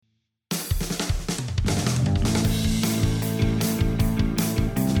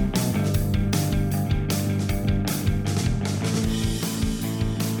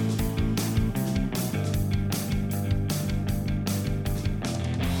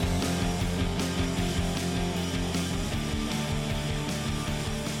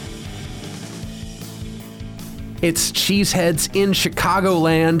It's Cheeseheads in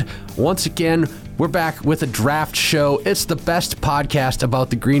Chicagoland. Once again, we're back with a draft show. It's the best podcast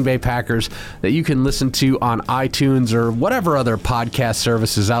about the Green Bay Packers that you can listen to on iTunes or whatever other podcast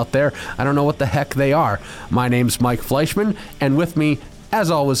services out there. I don't know what the heck they are. My name's Mike Fleischman, and with me,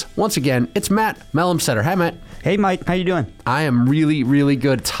 as always, once again, it's Matt Mellemsetter. Hi, Matt. Hey, Mike. How you doing? I am really, really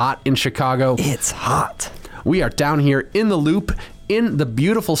good. It's hot in Chicago. It's hot. We are down here in the Loop in the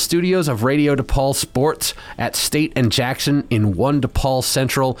beautiful studios of Radio DePaul Sports at State and Jackson in 1 DePaul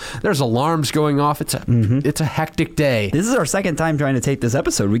Central. There's alarms going off. It's a hectic day. This is our second time trying to take this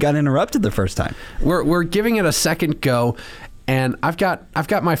episode. We got interrupted the first time. We're giving it a second go. And I've got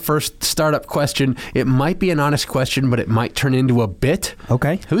my first startup question. It might be an honest question, but it might turn into a bit.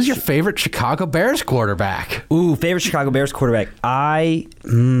 Okay. Who's your favorite Chicago Bears quarterback? Ooh, favorite Chicago Bears quarterback.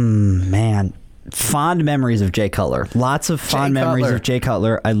 Fond memories of Jay Cutler. Lots of fond memories of Jay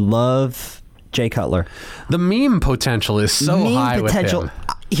Cutler. I love Jay Cutler. The meme potential is so high with him.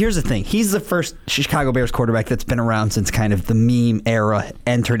 Here's the thing. He's the first Chicago Bears quarterback that's been around since kind of the meme era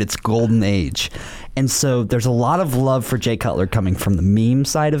entered its golden age. And so there's a lot of love for Jay Cutler coming from the meme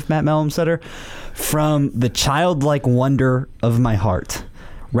side of Matt Mellemsetter. From the childlike wonder of my heart,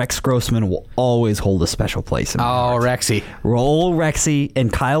 Rex Grossman will always hold a special place in my heart. Rexy. Roll Rexy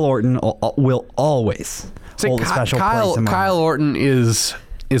and Kyle Orton will always hold a special place in my heart. Kyle Orton is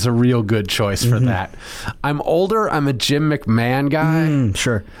a real good choice for that. I'm older. I'm a Jim McMahon guy.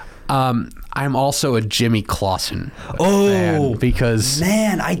 Sure. I'm also a Jimmy Clausen fan because...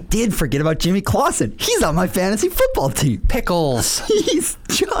 Man, I did forget about Jimmy Clausen. He's on my fantasy football team. Pickles. He's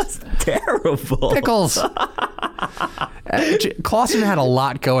just terrible. Pickles. Clausen had a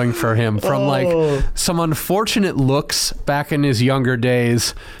lot going for him, from like some unfortunate looks back in his younger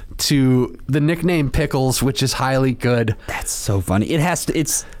days to the nickname Pickles, which is highly good. That's so funny.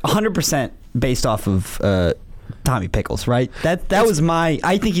 It's 100% based off of Tommy Pickles, right? That was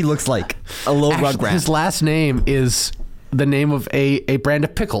I think he looks like a little Rugrat. His last name is the name of a brand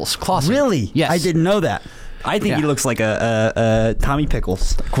of pickles, Clausen. Really? Yes. I didn't know that. I think he looks like a Tommy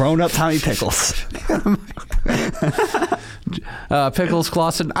Pickles, grown-up Tommy Pickles. Pickles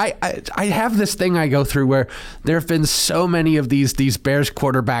Clausen. I have this thing I go through where there have been so many of these Bears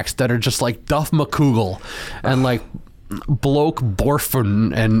quarterbacks that are just like Duff McCougal and like Bloke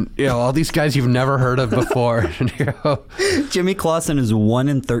Borfen and all these guys you've never heard of before. Jimmy Clausen is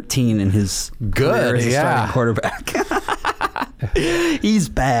 1-13 in his career as a starting quarterback. He's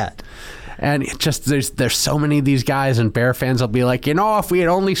bad. And it just there's so many of these guys, and Bear fans will be like, if we had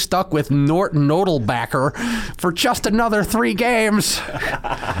only stuck with Norton Nodelbacker for just another 3 games,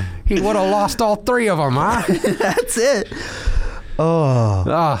 he would have lost all 3 of them, huh? That's it.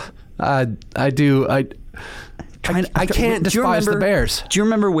 I can't despise the Bears. Do you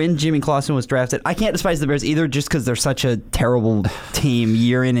remember when Jimmy Clausen was drafted? I can't despise the Bears either, just because they're such a terrible team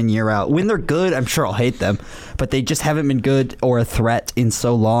year in and year out. When they're good, I'm sure I'll hate them, but they just haven't been good or a threat in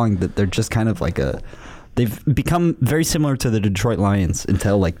so long that they're just kind of like they've become very similar to the Detroit Lions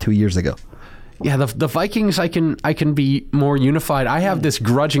until like 2 years ago. Yeah, the Vikings, I can be more unified. I have this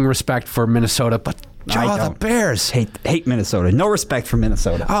grudging respect for Minnesota, but the Bears. Hate Minnesota. No respect for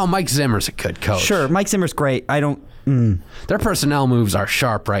Minnesota. Oh, Mike Zimmer's a good coach. Sure, Mike Zimmer's great. Their personnel moves are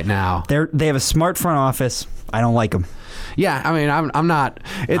sharp right now. They have a smart front office. I don't like them. Yeah, I mean, I'm not.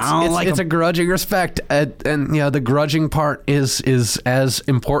 It's a grudging respect, and the grudging part is as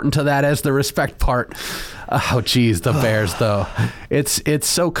important to that as the respect part. Oh, geez, the Bears though. It's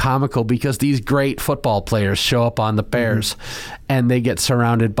so comical because these great football players show up on the Bears, and they get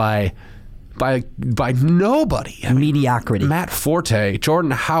surrounded by nobody. Mediocrity. Matt Forte,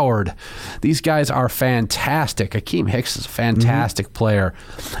 Jordan Howard, these guys are fantastic. Akeem Hicks is a fantastic player,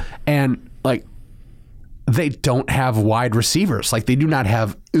 and like, they don't have wide receivers. Like, they do not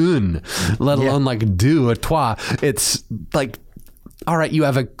have let alone like deux, trois. It's like, all right, you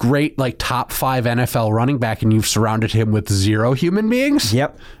have a great like top 5 NFL running back, and you've surrounded him with 0 human beings.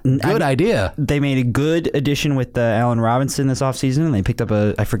 Yep, good idea. They made a good addition with Allen Robinson this offseason, and they picked up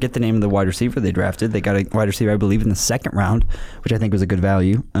I forget the name of the wide receiver they drafted. They got a wide receiver, I believe, in the 2nd round, which I think was a good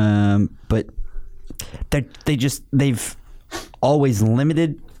value. But they've always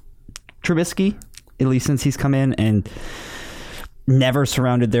limited Trubisky, at least since he's come in, and never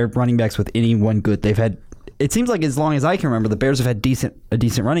surrounded their running backs with anyone good. They've had, it seems like as long as I can remember, the Bears have had a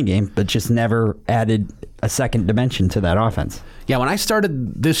decent running game, but just never added a second dimension to that offense. Yeah, when I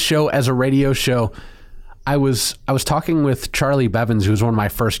started this show as a radio show, I was talking with Charlie Bevins, who was one of my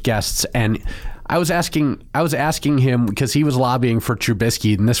first guests, and I was asking him because he was lobbying for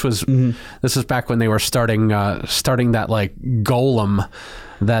Trubisky, and this was back when they were starting that like golem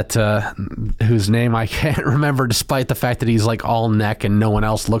that whose name I can't remember, despite the fact that he's like all neck and no one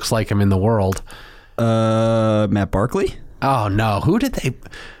else looks like him in the world. Matt Barkley? Oh no, who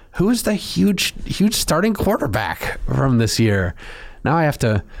is the huge starting quarterback from this year? Now I have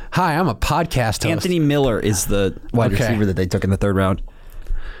to. Hi, I'm a podcast host. Anthony Miller is the wide receiver that they took in the 3rd round.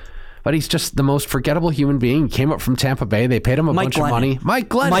 But he's just the most forgettable human being. He came up from Tampa Bay. They paid him a bunch of money. Mike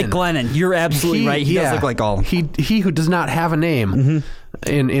Glennon. You're absolutely right. He does look like all. He who does not have a name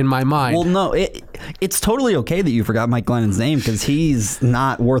in my mind. Well, no, it's totally okay that you forgot Mike Glennon's name because he's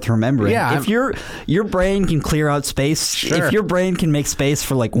not worth remembering. Yeah, if your brain can clear out space, sure. If your brain can make space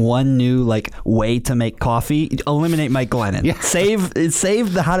for like one new like way to make coffee, eliminate Mike Glennon. Yeah.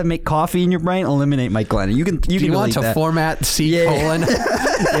 Save the how to make coffee in your brain. Eliminate Mike Glennon. You can. Do you want to reformat C colon?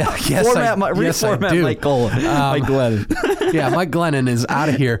 Yeah. Yes, reformat I do. Mike Glennon. Yeah, Mike Glennon is out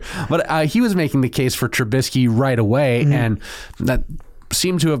of here. But he was making the case for Trubisky right away, and that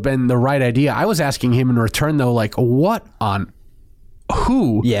seemed to have been the right idea. I was asking him in return, though, like, who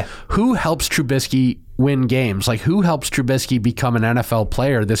helps Trubisky win games? Like, who helps Trubisky become an NFL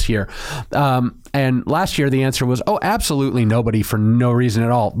player this year? And last year, the answer was, absolutely nobody for no reason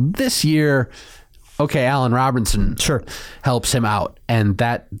at all. This year, okay, Allen Robinson helps him out, and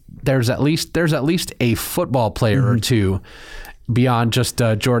that there's at least a football player or two beyond just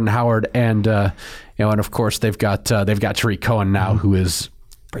Jordan Howard, and and of course they've got Tariq Cohen now, who is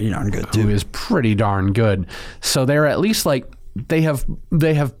pretty darn good too. Who is pretty darn good. So they're at least like they have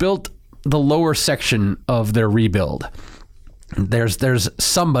built the lower section of their rebuild. There's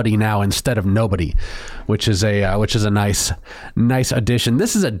somebody now instead of nobody, which is a nice addition.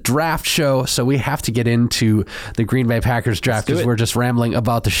 This is a draft show, so we have to get into the Green Bay Packers draft because we're just rambling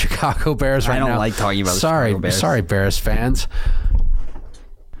about the Chicago Bears right now. I don't like talking about the Chicago Bears. Sorry, Bears fans.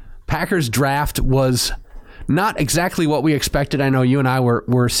 Packers draft was not exactly what we expected. I know you and I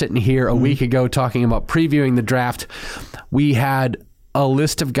were sitting here a week ago talking about previewing the draft. We had a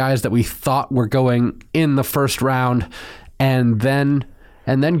list of guys that we thought were going in the first round. And then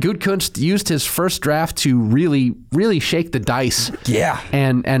Gutekunst used his first draft to really, really shake the dice. Yeah.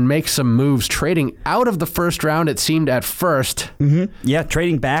 And make some moves, trading out of the first round, it seemed at first. Mm-hmm. Yeah,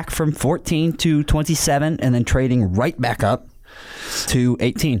 trading back from 14 to 27 and then trading right back up to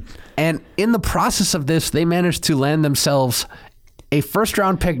 18. And in the process of this, they managed to land themselves a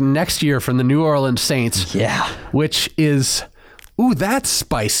first-round pick next year from the New Orleans Saints. Yeah. Which is... Ooh, that's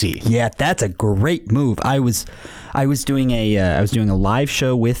spicy. Yeah, that's a great move. I was doing a live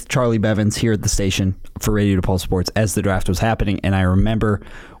show with Charlie Bevins here at the station for Radio DePaul Sports as the draft was happening, and I remember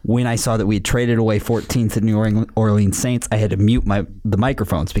when I saw that we had traded away 14 to the New Orleans Saints, I had to mute the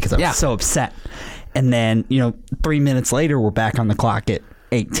microphones because I was so upset. And then 3 minutes later, we're back on the clock at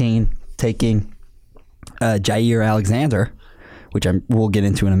 18, taking Jair Alexander, which we'll get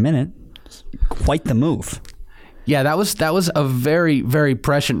into in a minute. Quite the move. Yeah, that was a very, very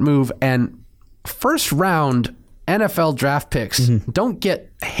prescient move. And first round NFL draft picks don't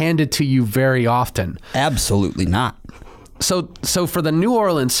get handed to you very often. Absolutely not. So for the New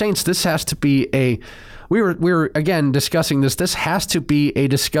Orleans Saints, this has to be we were again discussing this. This has to be a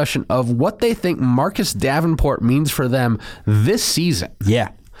discussion of what they think Marcus Davenport means for them this season. Yeah.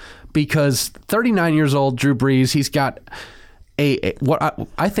 Because 39 years old, Drew Brees, he's got what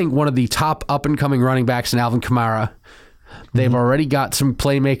I think one of the top up-and-coming running backs in Alvin Kamara. They've already got some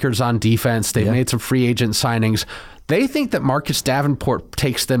playmakers on defense. They've made some free agent signings. They think that Marcus Davenport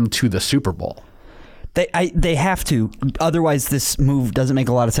takes them to the Super Bowl. They have to. Otherwise, this move doesn't make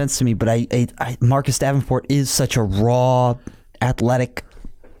a lot of sense to me. But Marcus Davenport is such a raw, athletic,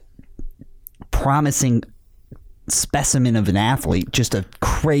 promising specimen of an athlete. Just a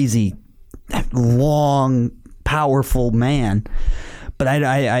crazy, long, powerful man, but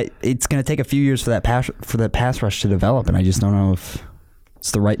it's going to take a few years for that pass rush to develop, and I just don't know if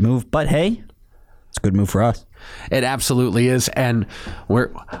it's the right move. But hey, it's a good move for us. It absolutely is, and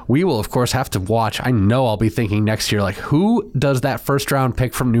we will of course have to watch. I know I'll be thinking next year, like, who does that first round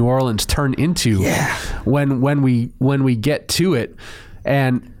pick from New Orleans turn into when we get to it?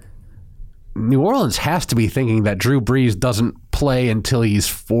 And New Orleans has to be thinking that Drew Brees doesn't play until he's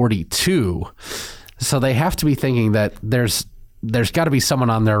 42. So they have to be thinking that there's got to be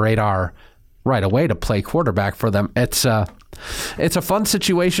someone on their radar right away to play quarterback for them. It's a fun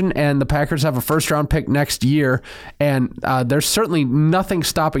situation, and the Packers have a first-round pick next year, and there's certainly nothing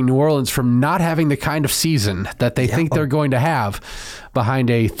stopping New Orleans from not having the kind of season that they think they're going to have behind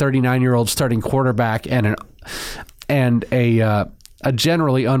a 39-year-old starting quarterback and a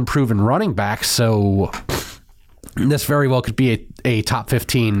generally unproven running back, so this very well could be a top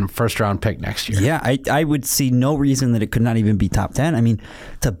 15 first-round pick next year. Yeah, I would see no reason that it could not even be top 10. I mean,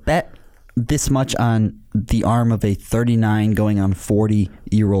 to bet this much on the arm of a 39 going on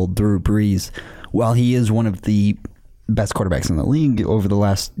 40-year-old Drew Brees, while he is one of the best quarterbacks in the league over the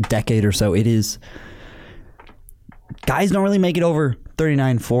last decade or so, it is... Guys don't really make it over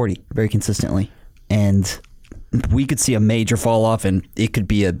 39, 40 very consistently. And we could see a major fall off, and it could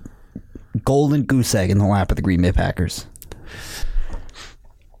be a golden goose egg in the lap of the Green Bay Packers.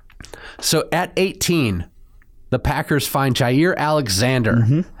 So at 18, the Packers find Jair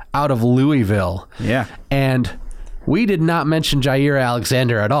Alexander out of Louisville. Yeah. And we did not mention Jair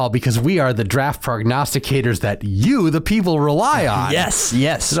Alexander at all because we are the draft prognosticators that you, the people, rely on.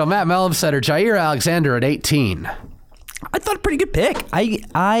 Yes. So Matt Melumsetter, Jair Alexander at 18. I thought a pretty good pick.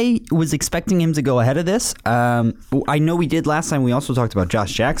 I was expecting him to go ahead of this. I know we did last time. We also talked about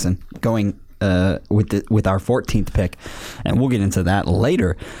Josh Jackson going with our 14th pick, and we'll get into that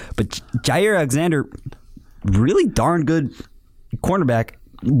later. But Jair Alexander, really darn good cornerback,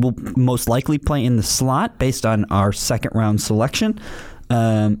 will most likely play in the slot based on our second round selection.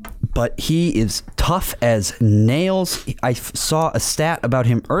 But he is tough as nails. I saw a stat about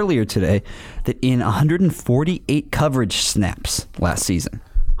him earlier today that in 148 coverage snaps last season,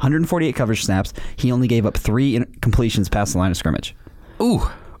 148 coverage snaps, he only gave up 3 completions past the line of scrimmage.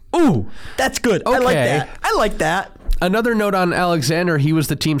 Ooh, that's good. Okay. I like that. Another note on Alexander, he was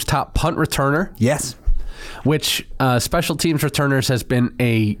the team's top punt returner. Yes. Which special teams returners has been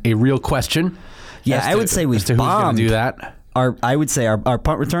a real question. Yeah, I would say we've as to who's going bombed. to do that. I would say our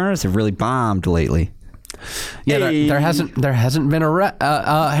punt returners have really bombed lately. Yeah, Hey. there hasn't been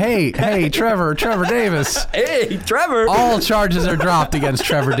a hey Trevor Davis. Hey, Trevor. All charges are dropped against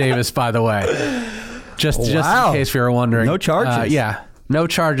Trevor Davis, by the way. Just in case you were wondering. No charges. No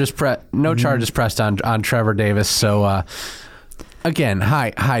charges pressed on Trevor Davis. So again,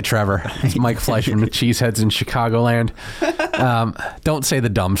 hi Trevor. It's Mike Fleischman with Cheeseheads in Chicagoland. Don't say the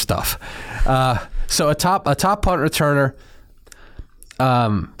dumb stuff. So a top punt returner.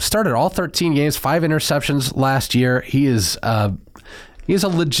 Started all 13 games, 5 interceptions last year. He is a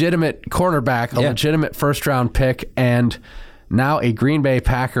legitimate cornerback, a legitimate first-round pick, and now a Green Bay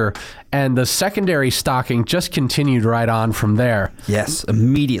Packer. And the secondary stocking just continued right on from there. Yes,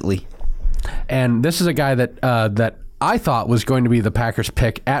 immediately. And this is a guy that I thought was going to be the Packers'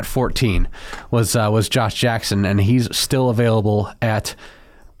 pick at 14 was Josh Jackson, and he's still available at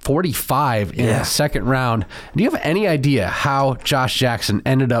 45 in the second round. Do you have any idea how Josh Jackson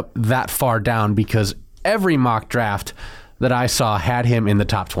ended up that far down? Because every mock draft that I saw had him in the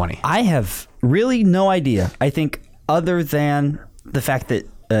top 20. I have really no idea. I think other than the fact that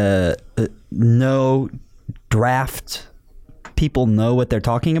no draft people know what they're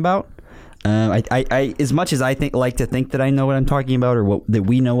talking about. I as much as I like to think that I know what I'm talking about or that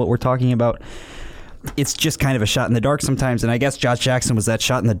we know what we're talking about, it's just kind of a shot in the dark sometimes, and I guess Josh Jackson was that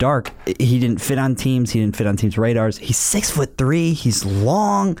shot in the dark. He didn't fit on teams. He didn't fit on teams' radars. He's 6'3". He's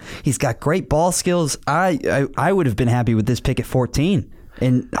long. He's got great ball skills. I would have been happy with this pick at 14,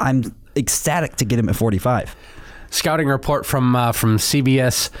 and I'm ecstatic to get him at 45. Scouting report from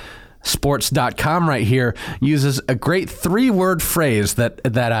CBS Sports.com right here uses a great 3-word phrase that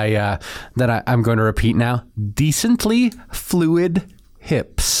I'm going to repeat now: decently fluid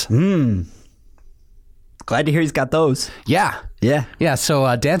hips. Glad to hear he's got those. Yeah.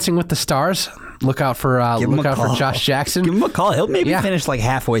 So Dancing with the Stars. Look out for Josh Jackson. Give him a call. He'll maybe finish like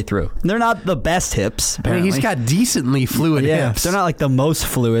halfway through. They're not the best hips. Apparently. I mean, he's got decently fluid hips. They're not like the most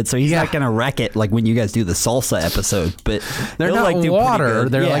fluid, so he's not gonna wreck it like when you guys do the salsa episode. But they're not like water.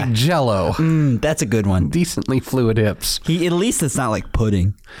 They're like Jello. That's a good one. Decently fluid hips. At least it's not like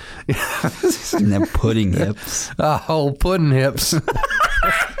pudding. And them pudding hips. Oh, pudding hips.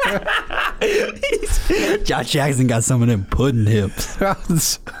 Josh Jackson got some of them pudding hips.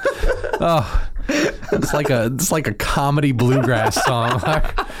 It's like a comedy bluegrass song.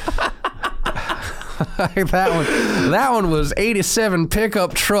 That one was 87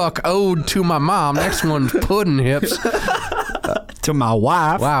 pickup truck ode to my mom. Next one's pudding hips. To my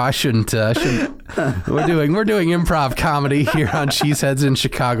wife. Wow, I shouldn't. We're doing improv comedy here on Cheeseheads in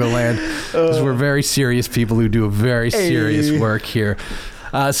Chicagoland because we're very serious people who do very serious work here.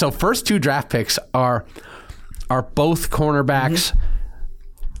 So first 2 draft picks are both cornerbacks.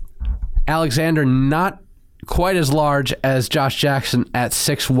 Alexander not quite as large as Josh Jackson at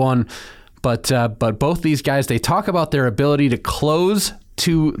 6'1", but both these guys, they talk about their ability to close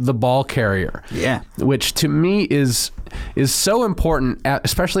to the ball carrier. Yeah. Which to me is so important,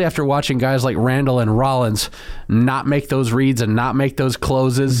 especially after watching guys like Randall and Rollins not make those reads and not make those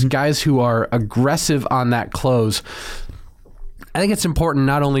closes, guys who are aggressive on that close. I think it's important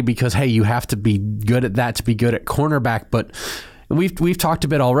not only because, hey, you have to be good at that to be good at cornerback, but we've talked a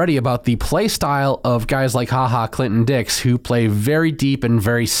bit already about the play style of guys like Clinton Dix, who play very deep and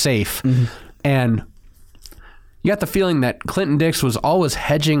very safe. And you got the feeling that Clinton Dix was always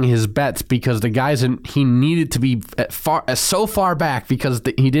hedging his bets because the guys he needed to be so far back because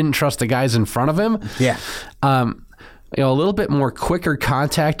he didn't trust the guys in front of him. Yeah. A little bit more quicker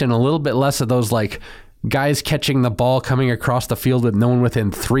contact and a little bit less of those like guys catching the ball coming across the field with no one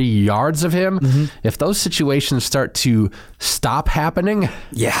within 3 yards of him. If those situations start to stop happening.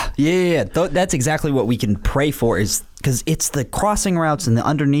 Yeah. That's exactly what we can pray for, is because it's the crossing routes and the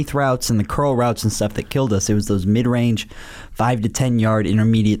underneath routes and the curl routes and stuff that killed us. It was those mid-range 5 to 10 yard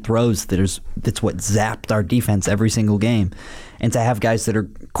intermediate throws that's what zapped our defense every single game. And to have guys that are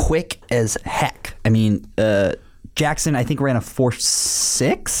quick as heck. I mean, Jackson, I think, ran a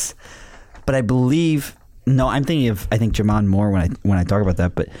 4.6. But I believe I'm thinking of Jamon Moore when I talk about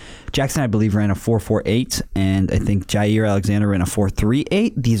that. But Jackson, I believe, ran a 4.48, and I think Jair Alexander ran a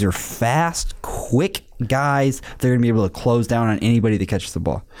 4.38. These are fast, quick guys. They're going to be able to close down on anybody that catches the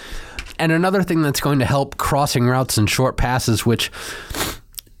ball. And another thing that's going to help crossing routes and short passes, which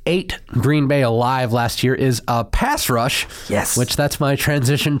ate Green Bay alive last year, is a pass rush. Yes. Which that's my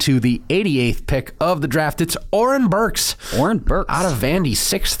transition to the 88th pick of the draft. It's Oren Burks. Oren Burks. Out of Vandy,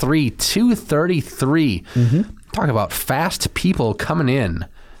 6'3", 233. Talk about fast people coming in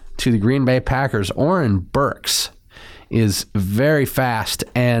to the Green Bay Packers. Oren Burks is very fast,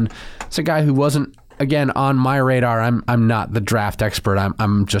 and it's a guy who wasn't, again, on my radar. I'm not the draft expert.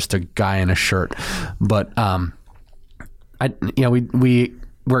 I'm just a guy in a shirt. But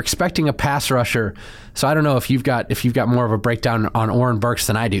we're expecting a pass rusher, so I don't know if you've got more of a breakdown on Oren Burks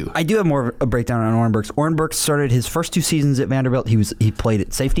than I do. I do have more of a breakdown on Oren Burks. Oren Burks started his first 2 seasons at Vanderbilt. He played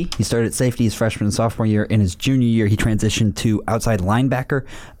at safety. He started at safety his freshman and sophomore year. In his junior year, he transitioned to outside linebacker.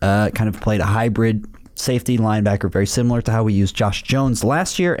 Kind of played a hybrid safety linebacker, very similar to how we used Josh Jones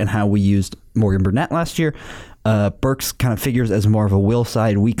last year and how we used Morgan Burnett last year. Burks kind of figures as more of a will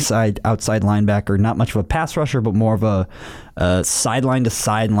side, weak side, outside linebacker. Not much of a pass rusher, but more of a sideline to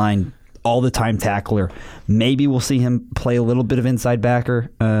sideline, all the time tackler. Maybe we'll see him play a little bit of inside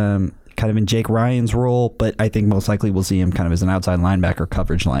backer, kind of in Jake Ryan's role, but I think most likely we'll see him kind of as an outside linebacker,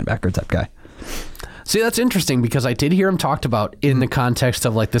 coverage linebacker type guy. See, that's interesting because I did hear him talked about in the context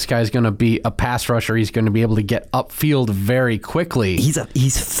of like this guy's going to be a pass rusher. He's going to be able to get upfield very quickly.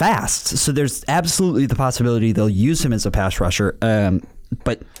 He's fast, so there's absolutely the possibility they'll use him as a pass rusher.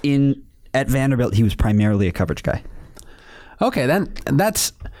 But at Vanderbilt, he was primarily a coverage guy. Okay, then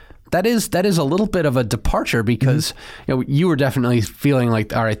that is a little bit of a departure because you were definitely feeling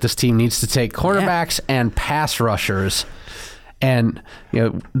like, all right, this team needs to take cornerbacks and pass rushers. And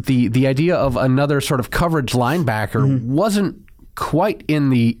the idea of another sort of coverage linebacker wasn't quite in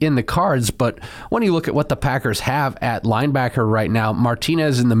the cards, but when you look at what the Packers have at linebacker right now,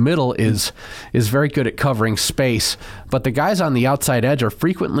 Martinez in the middle is very good at covering space, but the guys on the outside edge are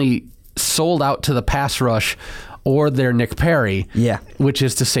frequently sold out to the pass rush or they're Nick Perry, which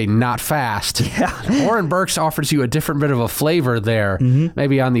is to say not fast. Yeah. Oren Burks offers you a different bit of a flavor there,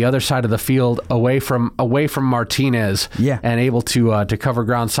 maybe on the other side of the field, away from Martinez, and able to cover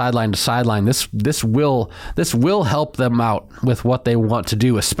ground sideline to sideline. This will help them out with what they want to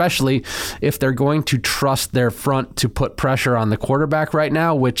do, especially if they're going to trust their front to put pressure on the quarterback right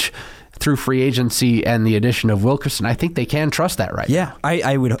now, which through free agency and the addition of Wilkerson, I think they can trust that right now.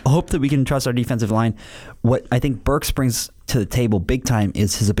 I would hope that we can trust our defensive line. What I think Burks brings to the table big time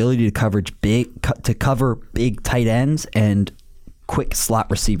is his ability to cover big tight ends and quick slot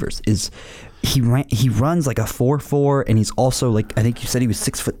receivers. He runs like a 4.4, and he's also, like, I think you said he was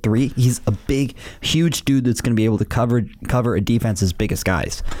 6'3". He's a big, huge dude that's going to be able to cover a defense as big as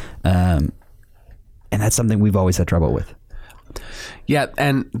guys, and that's something we've always had trouble with. Yeah,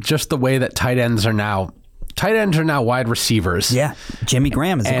 and just the way that tight ends are now wide receivers. Yeah, Jimmy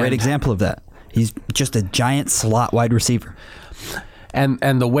Graham is a great example of that. He's just a giant slot wide receiver. And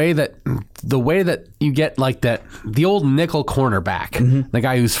the way that you get like that, the old nickel cornerback, the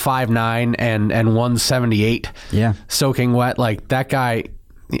guy who's 5'9" and 178, soaking wet, like that guy,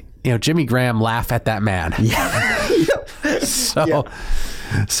 Jimmy Graham laugh at that man. Yeah.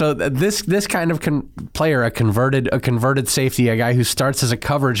 So this kind of player, a converted safety, a guy who starts as a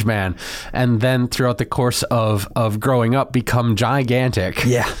coverage man and then throughout the course of growing up become gigantic.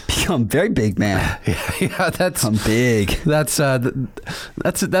 Yeah, become very big, man. Yeah, that's become big. That's a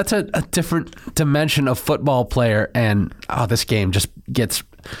different dimension of football player, and this game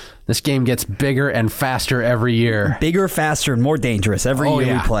gets bigger and faster every year. Bigger, faster, and more dangerous every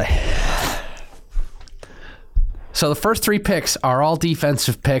year we play. So the first 3 picks are all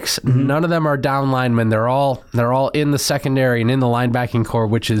defensive picks. Mm-hmm. None of them are down linemen. They're all in the secondary and in the linebacking core,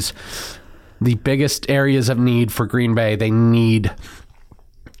 which is the biggest areas of need for Green Bay. They need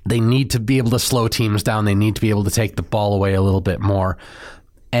to be able to slow teams down. They need to be able to take the ball away a little bit more.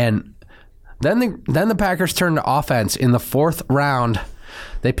 And then the Packers turn to offense. In the 4th round,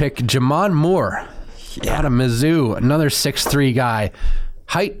 they pick Jamon Moore out of Mizzou, another 6'3" guy.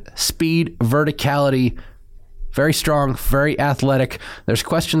 Height, speed, verticality, very strong, very athletic. There's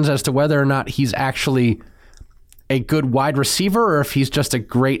questions as to whether or not he's actually a good wide receiver or if he's just a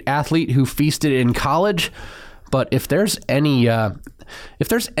great athlete who feasted in college. But if there's any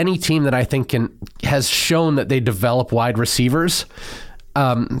team that I think has shown that they develop wide receivers,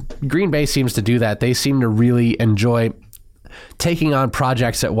 Green Bay seems to do that. They seem to really enjoy taking on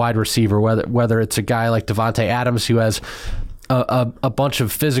projects at wide receiver, whether it's a guy like Davante Adams who has a bunch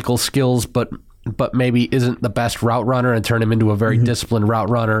of physical skills, but maybe isn't the best route runner, and turn him into a very disciplined route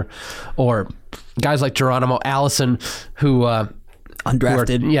runner, or guys like Geronimo Allison who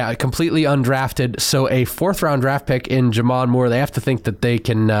undrafted, completely undrafted. So a 4th round draft pick in Jamon Moore, they have to think that they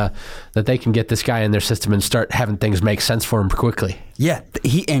can get this guy in their system and start having things make sense for him quickly. Yeah,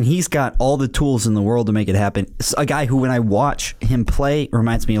 he's got all the tools in the world to make it happen. It's a guy who, when I watch him play,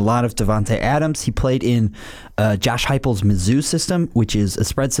 reminds me a lot of Davante Adams. He played in Josh Heupel's Mizzou system, which is a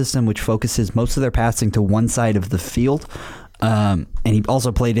spread system which focuses most of their passing to one side of the field. And he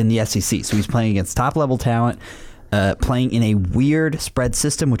also played in the SEC, so he's playing against top-level talent. Playing in a weird spread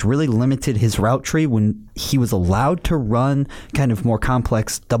system, which really limited his route tree when he was allowed to run kind of more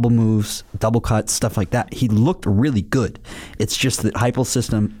complex double moves, double cuts, stuff like that. He looked really good. It's just that Heupel's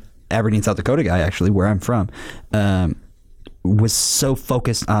system, Aberdeen, South Dakota guy, actually, where I'm from, was so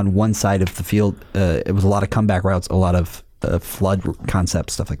focused on one side of the field. It was a lot of comeback routes, a lot of flood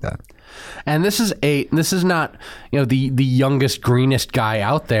concepts, stuff like that. And this is not the youngest, greenest guy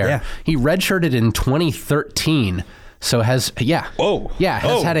out there. Yeah. He redshirted in 2013, so has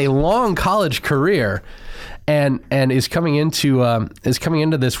had a long college career, and is coming into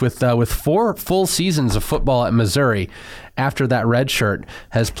this with 4 full seasons of football at Missouri. After that redshirt,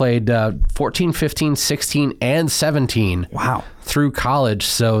 has played 14, 15, 16, and 17. Wow. Through college,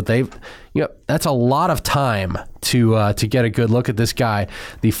 so that's a lot of time to get a good look at this guy.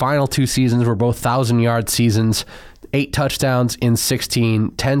 The final 2 seasons were both 1,000-yard seasons, 8 touchdowns in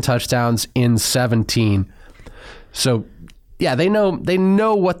 16, 10 touchdowns in 17. So, they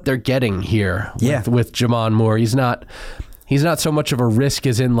know what they're getting here with Jamon Moore. He's not so much of a risk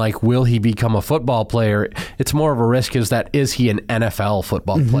as in like, will he become a football player? It's more of a risk is he an NFL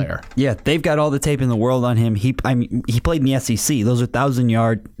football player? Yeah, they've got all the tape in the world on him. He played in the SEC. Those are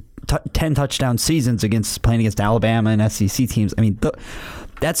 1,000-yard, 10 touchdown seasons playing against Alabama and SEC teams. I mean,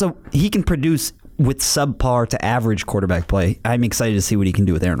 he can produce with subpar to average quarterback play. I'm excited to see what he can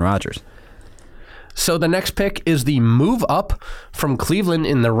do with Aaron Rodgers. So the next pick is the move up from Cleveland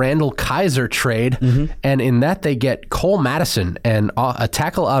in the Randall Kaiser trade, and in that they get Cole Madison and a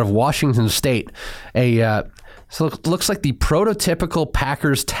tackle out of Washington State. So it looks like the prototypical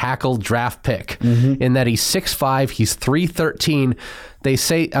Packers tackle draft pick in that he's 6'5", he's 313. They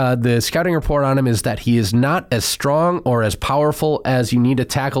say the scouting report on him is that he is not as strong or as powerful as you need a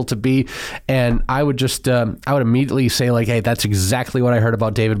tackle to be. And I would immediately say, like, hey, that's exactly what I heard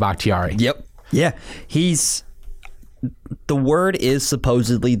about David Bakhtiari. Yep. Yeah, the word is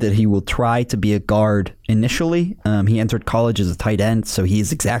supposedly that he will try to be a guard initially. He entered college as a tight end, so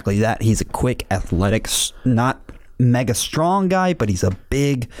he's exactly that. He's a quick, athletic, not mega strong guy, but he's a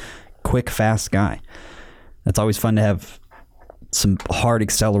big, quick, fast guy. That's always fun to have some hard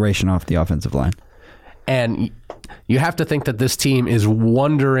acceleration off the offensive line. And you have to think that this team is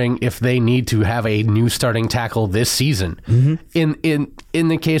wondering if they need to have a new starting tackle this season. In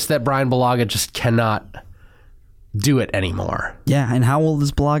the case that Brian Bulaga just cannot do it anymore. Yeah, and how old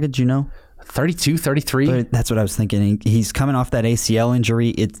is Bulaga, do you know? 32, 33. That's what I was thinking. He's coming off that ACL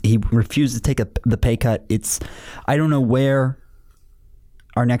injury. He refused to take the pay cut. I don't know where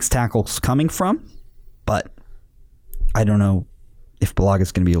our next tackle's coming from, but I don't know if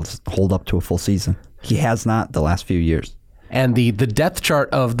Bulaga's going to be able to hold up to a full season. He has not the last few years. And the depth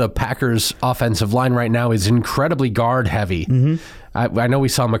chart of the Packers offensive line right now is incredibly guard heavy. I know we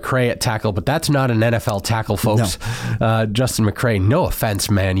saw McCray at tackle, but that's not an NFL tackle, folks. Justin McCray, no offense,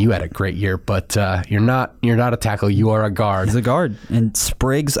 man, you had a great year, but you're not a tackle. You are a guard. He's a guard. And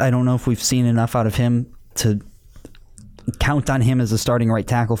Spriggs, I don't know if we've seen enough out of him to count on him as a starting right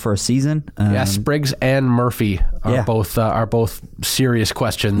tackle for a season. Yeah, Spriggs and Murphy are both serious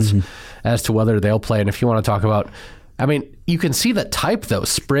questions as to whether they'll play. And if you want to talk about, I mean, you can see the type though.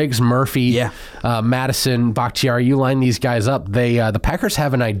 Spriggs, Murphy, Madison, Bakhtiari. You line these guys up. They the Packers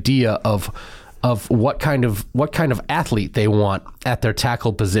have an idea of what kind of athlete they want at their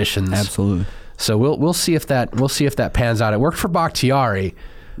tackle positions. Absolutely. So we'll see if that pans out. It worked for Bakhtiari.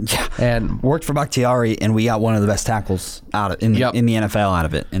 Yeah, and worked for Bakhtiari, and we got one of the best tackles in the NFL out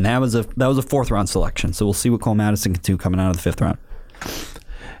of it, and that was a 4th round selection. So we'll see what Cole Madison can do coming out of the 5th round.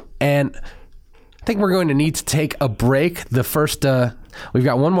 And I think we're going to need to take a break. The first, we've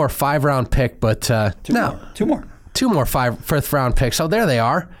got one more 5th-round pick, but two more 5th round picks. So there they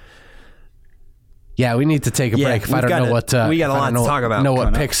are. Yeah, we need to take a break. If I don't know what we got a lot to talk about. Know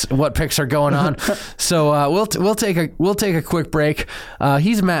what picks are going on. So we'll take a quick break.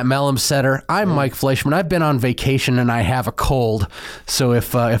 He's Matt Mellumsetter. I'm Mike Fleischman. I've been on vacation and I have a cold. So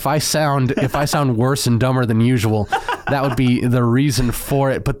if I sound worse and dumber than usual, that would be the reason for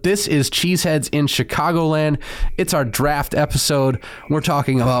it. But this is Cheeseheads in Chicagoland. It's our draft episode. We're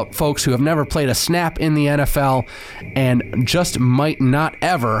talking about folks who have never played a snap in the NFL and just might not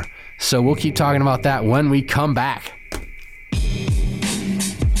ever. So we'll keep talking about that when we come back.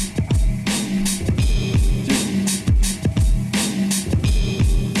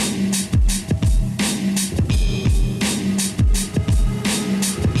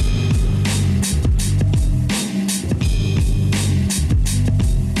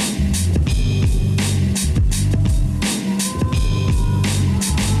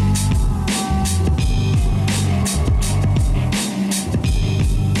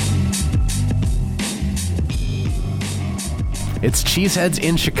 It's Cheeseheads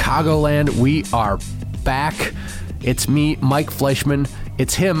in Chicagoland. We are back. It's me, Mike Fleischman.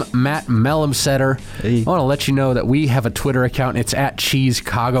 It's him, Matt Mellumsetter. Hey. I want to let you know that we have a Twitter account. It's at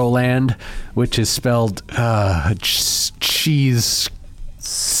Cheesecagoland, which is spelled cheese.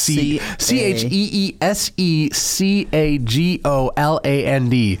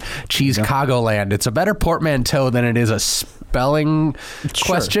 CheeseCagoland. Cheesecagoland. It's a better portmanteau than it is a spelling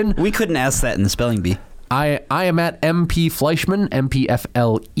question. We couldn't ask that in the spelling bee. I am at MP Fleischman,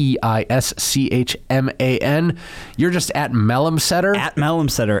 MPFLEISCHMAN. You're just at Mellumsetter. At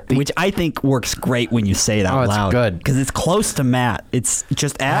Mellumsetter, which I think works great when you say it out loud. It's good. Because it's close to Matt. It's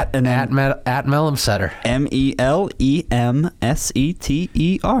just at Mellumsetter. MELEMSETER.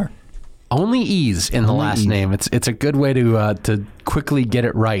 Only E's in the last name. It's a good way to quickly get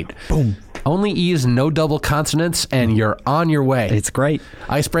it right. Boom. Only E's, no double consonants, and you're on your way. It's great.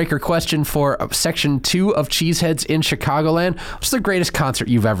 Icebreaker question for Section 2 of Cheeseheads in Chicagoland. What's the greatest concert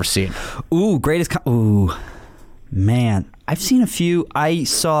you've ever seen? Ooh, man. I've seen a few.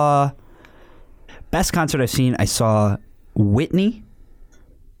 Best concert I've seen, I saw Whitney,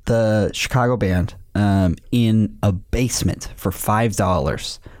 the Chicago band, in a basement for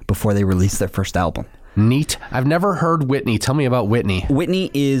 $5 before they released their first album. Neat. I've never heard Whitney. Tell me about Whitney. Whitney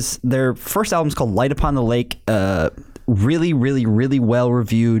is their first album's called Light Upon the Lake. Really, really, really well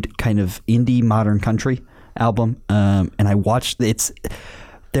reviewed kind of indie modern country album. And I watched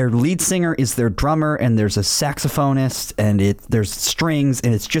their lead singer is their drummer, and there's a saxophonist, and there's strings,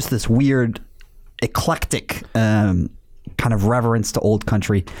 and it's just this weird eclectic kind of reverence to old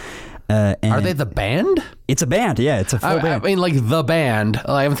country. Are they the band? It's a band, yeah. It's a full band. I mean, like the band.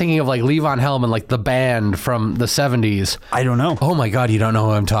 I'm thinking of like Levon Helm and like the band from the 70s. I don't know. Oh my God, you don't know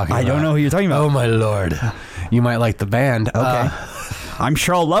who I'm talking about. I don't know who you're talking about. Oh my Lord. You might like the band. Okay. I'm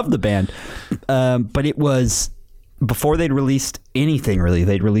sure I'll love the band. But it was before they'd released anything really.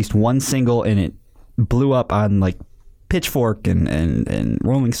 They'd released one single and it blew up on like Pitchfork and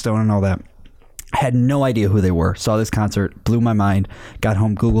Rolling Stone and all that. I had no idea who they were. Saw this concert, blew my mind. Got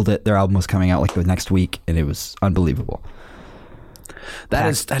home, Googled it. Their album was coming out like the next week, and it was unbelievable. That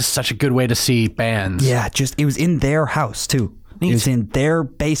is such a good way to see bands. Yeah, it was in their house too. Neat. It was in their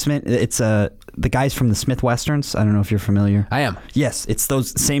basement. It's the guys from the Smith Westerns. I don't know if you're familiar. I am. Yes, it's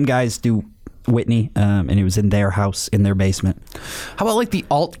those same guys do Whitney, and it was in their house, in their basement. How about like the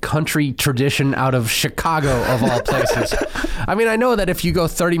alt country tradition out of Chicago of all places? I mean, I know that if you go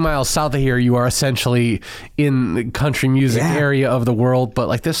 30 miles south of here, you are essentially in the country music area of the world. But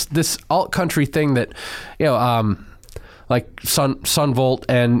like this alt country thing that, you know, like Sun Volt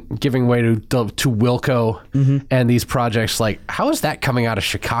and giving way to Wilco and these projects, like how is that coming out of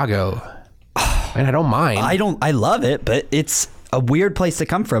Chicago? And I don't mind. I love it, but a weird place to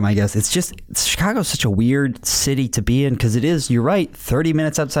come from, I guess. Chicago's such a weird city to be in because it is, you're right, 30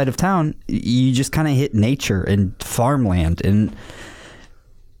 minutes outside of town, you just kind of hit nature and farmland. And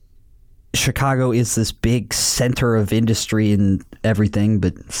Chicago is this big center of industry and everything,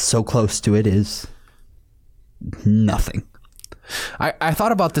 but so close to it is nothing. I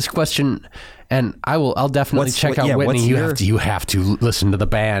thought about this question, and I'll definitely check out Whitney. You have to listen to the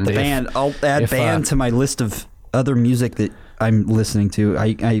band. I'll add band to my list of other music that I'm listening to.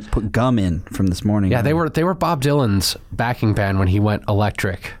 I put Gum in from this morning. Yeah, they were Bob Dylan's backing band when he went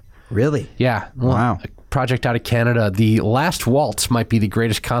electric. Really? Yeah. Well, wow. A project out of Canada. The Last Waltz might be the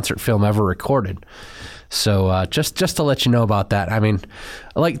greatest concert film ever recorded. So just to let you know about that. I mean,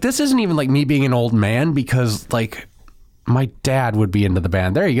 like, this isn't even like me being an old man, because like my dad would be into the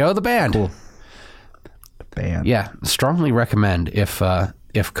band. There you go, the band. Cool. Band. Yeah, strongly recommend if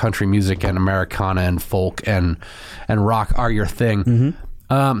country music and Americana and folk and rock are your thing. Mm-hmm.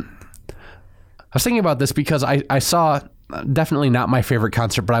 I was thinking about this because I saw, definitely not my favorite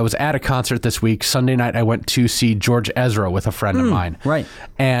concert, but I was at a concert this week. Sunday night, I went to see George Ezra with a friend of mine. Right.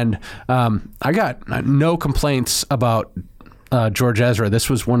 And I got no complaints about George Ezra. This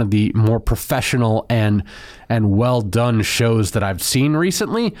was one of the more professional and well done shows that I've seen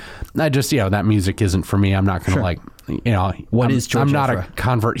recently. I just, that music isn't for me. I'm not going to What is George I'm not Ezra? a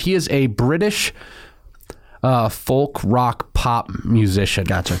convert. He is a British folk rock pop musician.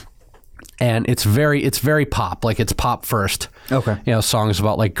 Gotcha. And it's very pop, like it's pop first. Okay. Songs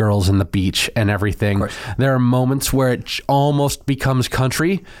about like girls in the beach and everything. There are moments where it almost becomes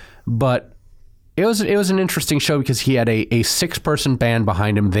country, but it was an interesting show because he had a 6-person band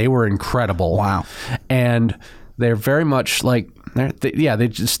behind him. They were incredible. Wow. And they're very much like they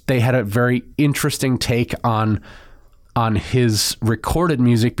had a very interesting take on his recorded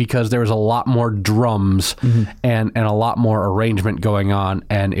music because there was a lot more drums and a lot more arrangement going on,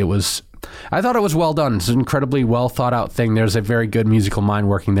 and I thought it was well done. It's an incredibly well thought out thing. There's a very good musical mind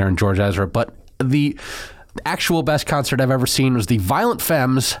working there in George Ezra. But the actual best concert I've ever seen was the Violent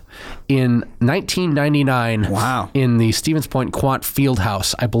Femmes in 1999. Wow. In the Stevens Point Quant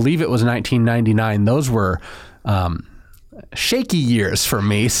Fieldhouse. I believe it was 1999. Those were shaky years for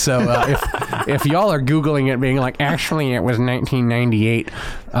me. So if y'all are Googling it being like, actually it was 1998,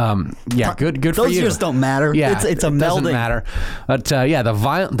 good for you. Those years don't matter. Yeah, it's a melding. Doesn't matter. But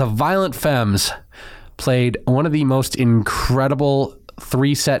the Violent Femmes played one of the most incredible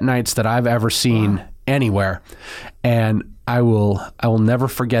 3-set nights that I've ever seen anywhere, and I will never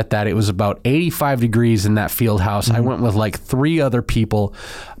forget that. It was about 85 degrees in that field house. I went with like 3 other people.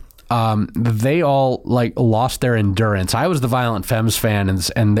 They all like lost their endurance. I was the Violent Femmes fan,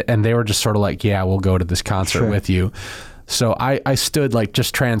 and they were just sort of like, yeah, we'll go to this concert with you. So I stood like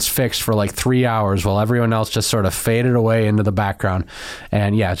just transfixed for like 3 hours while everyone else just sort of faded away into the background.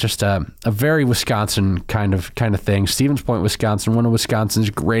 And yeah, just a very Wisconsin kind of thing. Stevens Point, Wisconsin, one of Wisconsin's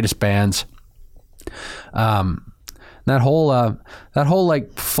greatest bands. That whole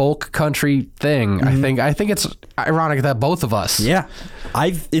like folk country thing. I think it's ironic that both of us. Yeah,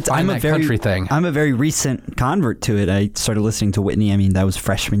 I'm a very country thing. I'm a very recent convert to it. I started listening to Whitney. I mean, that was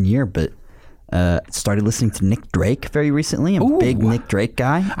freshman year, but started listening to Nick Drake very recently. I'm a big Nick Drake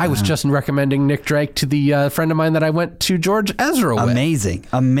guy. I was just recommending Nick Drake to the friend of mine that I went to George Ezra with.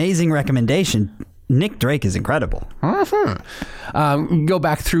 Amazing recommendation. Nick Drake is incredible. Go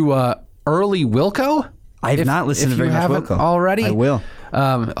back through early Wilco. I have not listened to very much Wilco already. I will.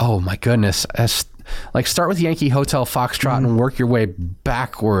 Oh my goodness! Like start with Yankee Hotel Foxtrot and work your way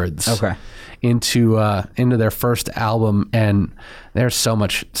backwards. Okay. Into their first album, and there's so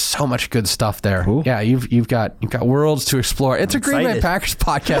much good stuff there. Ooh. Yeah, you've got worlds to explore. It's a Green Bay Packers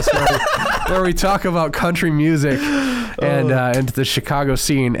podcast where we talk about country music and the Chicago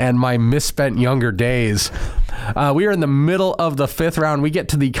scene and my misspent younger days. We are in the middle of the 5th round. We get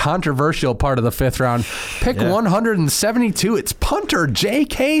to the controversial part of the 5th round. Pick 172. It's punter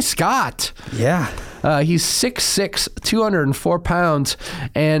J.K. Scott. Yeah. He's 6'6", 204 pounds,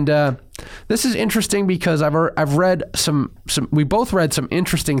 and this is interesting because I've read some. We both read some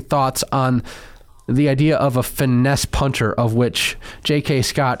interesting thoughts on the idea of a finesse punter, of which J.K.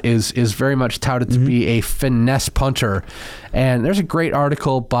 Scott is very much touted to be a finesse punter. And there's a great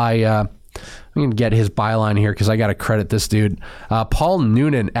article by I'm going to get his byline here because I got to credit this dude, Paul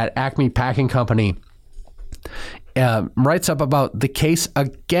Noonan at Acme Packing Company. Writes up about the case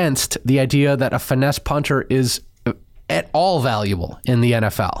against the idea that a finesse punter is at all valuable in the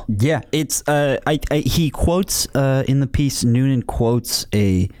NFL. Yeah, it's he quotes in the piece. Noonan quotes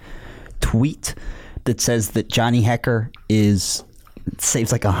a tweet that says that Johnny Hekker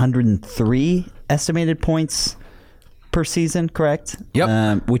saves like 103 estimated points per season, correct?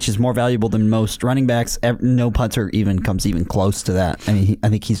 Yep. Which is more valuable than most running backs. No punter even comes even close to that. I mean, I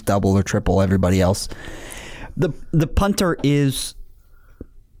think he's double or triple everybody else. The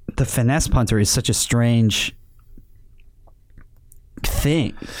finesse punter is such a strange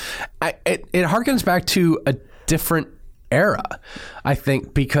thing. It harkens back to a different era, I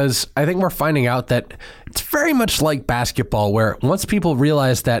think, because I think we're finding out that it's very much like basketball, where once people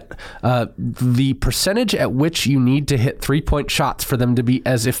realize that the percentage at which you need to hit 3-point shots for them to be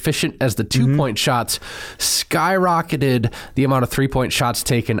as efficient as the 2-point shots skyrocketed the amount of 3-point shots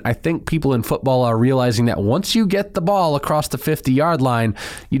taken. I think people in football are realizing that once you get the ball across the 50-yard line,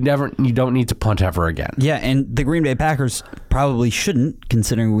 you don't need to punt ever again. Yeah, and the Green Bay Packers probably shouldn't,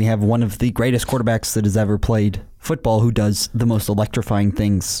 considering we have one of the greatest quarterbacks that has ever played football, who does the most electrifying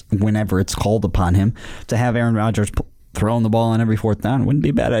things whenever it's called upon him. To have Aaron Rodgers throwing the ball on every fourth down wouldn't be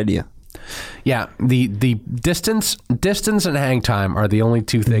a bad idea. Yeah, the distance and hang time are the only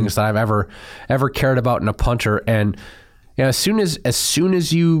two things that I've ever cared about in a punter. And as soon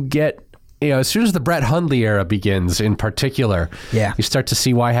as you get, as soon as the Brett Hundley era begins, in particular, you start to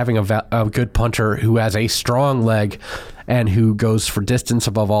see why having a good punter who has a strong leg and who goes for distance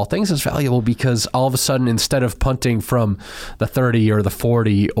above all things is valuable, because all of a sudden, instead of punting from the 30 or the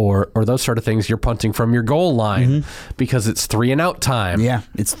 40 or those sort of things, you're punting from your goal line because it's 3-and-out time. Yeah,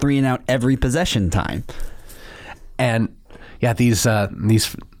 it's 3-and-out every possession time. And yeah,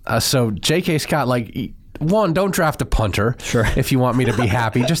 so J.K. Scott, like, one, don't draft a punter. Sure. If you want me to be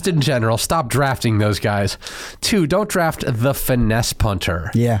happy. Just in general, stop drafting those guys. 2, don't draft the finesse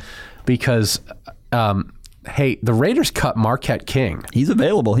punter. Yeah. Because, hey, the Raiders cut Marquette King. He's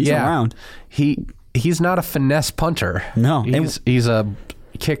available. He's around. He's not a finesse punter. No. He's a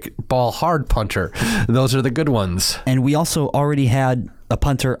kick ball hard punter. Those are the good ones. And we also already had a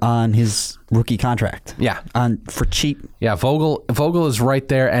punter on his rookie contract. Yeah. For cheap. Yeah, Vogel is right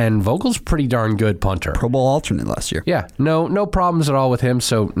there, and Vogel's pretty darn good punter. Pro Bowl alternate last year. Yeah, no problems at all with him.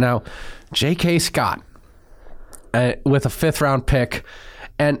 So now J.K. Scott with a 5th-round pick.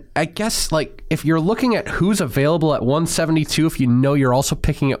 And I guess, like, if you're looking at who's available at 172, if you know you're also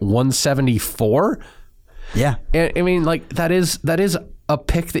picking at 174, yeah, I mean, like, that is a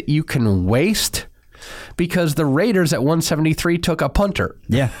pick that you can waste, because the Raiders at 173 took a punter.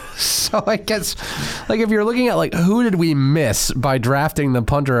 Yeah. So I guess, like, if you're looking at, like, who did we miss by drafting the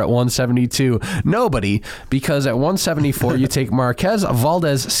punter at 172? Nobody, because at 174 you take Marquez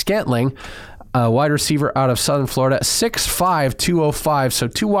Valdes-Scantling, a wide receiver out of Southern Florida, 6'5", 205. So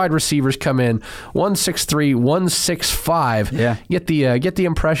 2 wide receivers come in, 163, 165. Yeah. Get the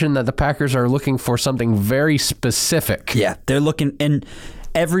impression that the Packers are looking for something very specific. Yeah, they're looking, and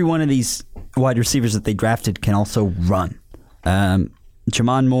every one of these wide receivers that they drafted can also run.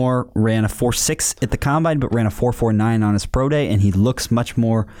 Jamon Moore ran a 4.6 at the combine, but ran a 4.49 on his pro day, and he looks much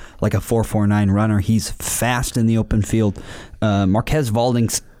more like a 4.49 runner. He's fast in the open field. Marquez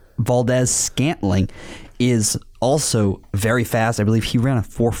Valdes-Scantling is also very fast. I believe he ran a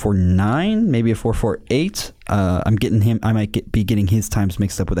 4.49, maybe a 4.48. I might be getting his times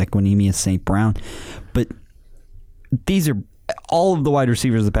mixed up with Equanimeous St. Brown. But these are all of the wide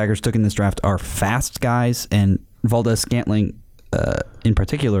receivers the Packers took in this draft are fast guys, and Valdes-Scantling in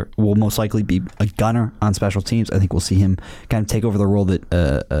particular will most likely be a gunner on special teams. I think we'll see him kind of take over the role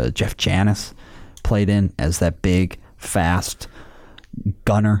that Jeff Janis played in, as that big, fast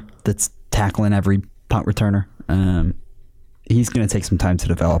gunner that's tackling every punt returner. He's going to take some time to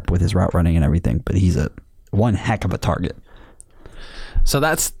develop with his route running and everything, but he's one heck of a target. So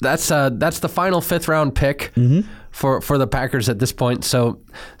that's the final 5th-round pick for the Packers at this point. So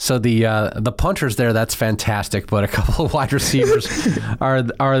the punters there, that's fantastic, but a couple of wide receivers are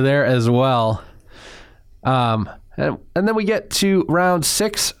there as well. And then we get to round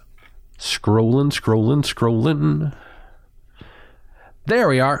 6. Scrolling. There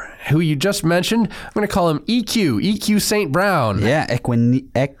we are. Who you just mentioned. I'm going to call him EQ St. Brown. Yeah,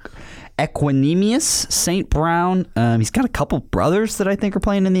 Equanimeous St. Brown. He's got a couple brothers that I think are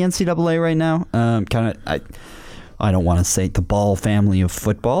playing in the NCAA right now. I don't want to say the Ball family of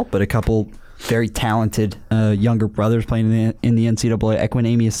football, but a couple very talented younger brothers playing in the NCAA.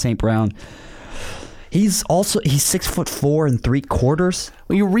 Equanimeous St. Brown. He's 6'4" 3/4.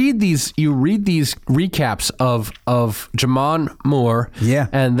 Well, you read these recaps of Jamon Moore,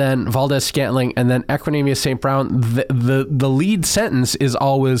 and then Valdes-Scantling, and then Equanimeous St. Brown. The lead sentence is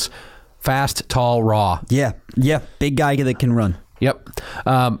always fast, tall, raw. Yeah, big guy that can run. Yep.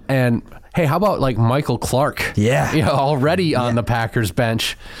 And hey, how about like Michael Clark? Yeah. Already on the Packers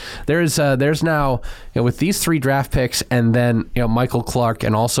bench. There's now, with these 3 draft picks and then, Michael Clark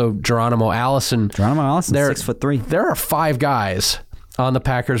and also Geronimo Allison. Geronimo Allison, 6'3". There are 5 guys on the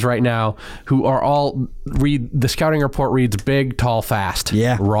Packers right now who are all the scouting report reads big, tall, fast,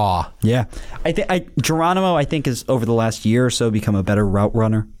 raw. Yeah, Geronimo I think has over the last year or so become a better route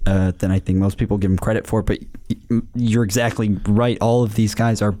runner than I think most people give him credit for. But you're exactly right. All of these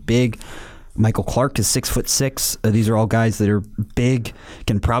guys are big. Michael Clark is 6'6". These are all guys that are big,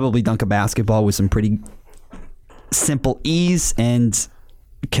 can probably dunk a basketball with some pretty simple ease, and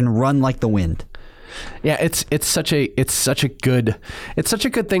can run like the wind. Yeah, it's such a good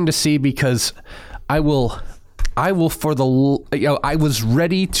thing to see, because I was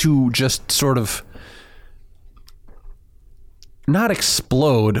ready to just sort of not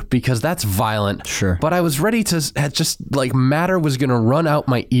explode, because that's violent. Sure. But I was ready to just like matter was going to run out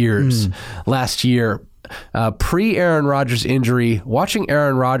my ears last year, pre Aaron Rodgers injury, watching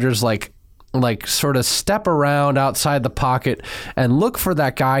Aaron Rodgers like sort of step around outside the pocket and look for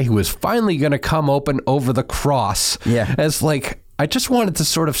that guy who is finally going to come open over the cross. Yeah. As like, I just wanted to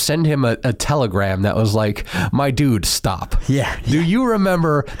sort of send him a telegram that was like, my dude, stop. Yeah. Do you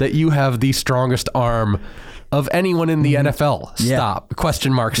remember that you have the strongest arm of anyone in the NFL? Stop.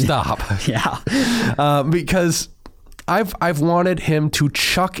 Question mark. Stop. Yeah. Because I've wanted him to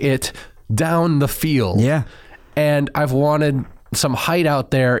chuck it down the field. Yeah. And I've wanted some height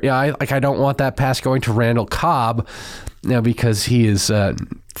out there. I don't want that pass going to Randall Cobb because he is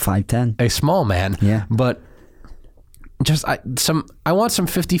 5'10", a small man. Yeah. But just I want some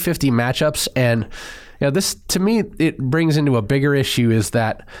 50-50 matchups, and this to me it brings into a bigger issue is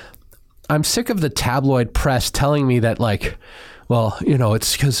that I'm sick of the tabloid press telling me that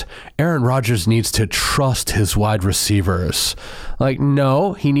it's because Aaron Rodgers needs to trust his wide receivers. Like,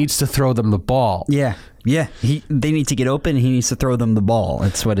 no, he needs to throw them the ball. Yeah. Yeah, they need to get open. He needs to throw them the ball.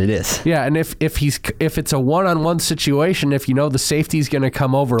 That's what it is. Yeah, and if it's a one-on-one situation, if the safety's going to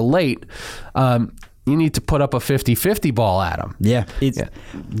come over late, you need to put up a 50-50 ball at him. Yeah,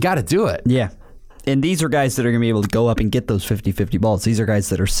 got to do it. Yeah, and these are guys that are going to be able to go up and get those 50-50 balls. These are guys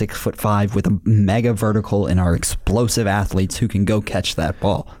that are 6'5" with a mega vertical and are explosive athletes who can go catch that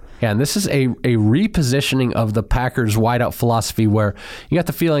ball. Yeah, and this is a repositioning of the Packers' wideout philosophy, where you got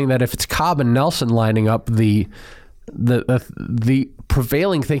the feeling that if it's Cobb and Nelson lining up, the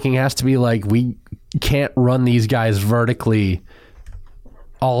prevailing thinking has to be like, we can't run these guys vertically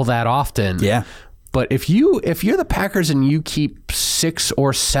all that often. Yeah. But if you're the Packers and you keep 6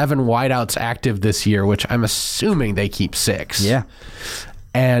 or 7 wideouts active this year, which I'm assuming they keep 6. Yeah.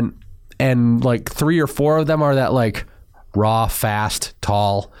 And like 3 or 4 of them are that like raw, fast,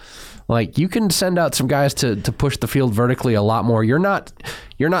 tall. Like, you can send out some guys to push the field vertically a lot more. You're not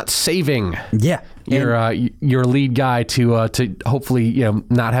saving your lead guy to hopefully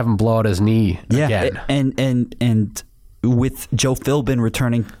not have him blow out his knee again. And with Joe Philbin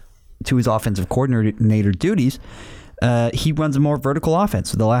returning to his offensive coordinator duties, he runs a more vertical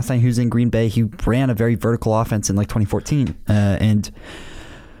offense. So the last time he was in Green Bay, he ran a very vertical offense in like 2014, and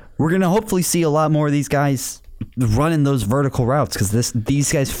we're gonna hopefully see a lot more of these guys running those vertical routes, because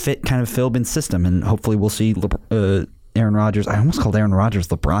these guys fit kind of Philbin's system, and hopefully we'll see Aaron Rodgers. I almost called Aaron Rodgers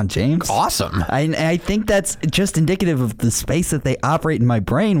LeBron James. Awesome. I think that's just indicative of the space that they operate in my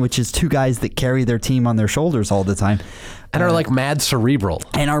brain, which is 2 guys that carry their team on their shoulders all the time. And are like mad cerebral.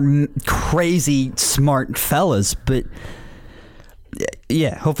 And are crazy smart fellas. But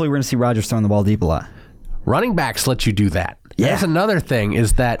yeah, hopefully we're going to see Rodgers throwing the ball deep a lot. Running backs let you do that. Yeah. That's another thing,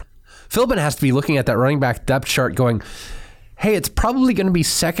 is that Philbin has to be looking at that running back depth chart going, hey, it's probably going to be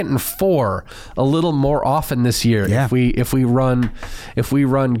 2nd and 4 a little more often this year. Yeah. If we run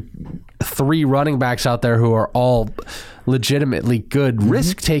 3 running backs out there who are all legitimately good,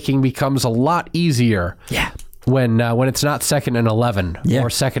 risk taking becomes a lot easier. Yeah. When it's not 2nd and 11 or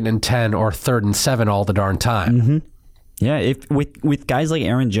 2nd and 10 or 3rd and 7 all the darn time. Mm-hmm. Yeah, if with guys like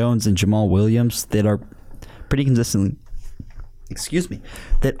Aaron Jones and Jamal Williams that are pretty consistently,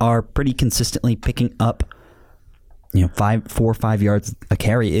 picking up 4 or 5 yards a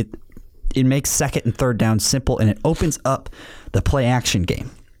carry, it makes 2nd and 3rd down simple, and it opens up the play action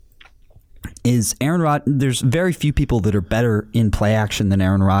game. There's very few people that are better in play action than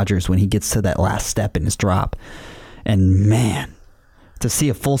Aaron Rodgers when he gets to that last step in his drop. And man, to see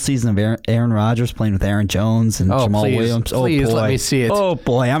a full season of Aaron Rodgers playing with Aaron Jones and Jamal Williams. Please let me see it. Oh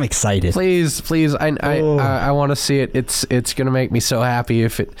boy, I'm excited. Please, I want to see it. It's going to make me so happy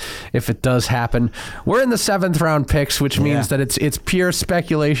if it does happen. We're in the 7th round picks, which means that it's pure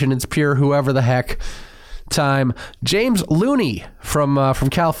speculation. It's pure whoever the heck time. James Looney from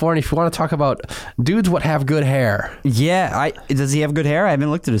California. If you want to talk about dudes what have good hair. Yeah, does he have good hair? I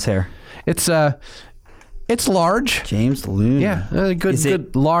haven't looked at his hair. It's large. James Looney. Yeah, a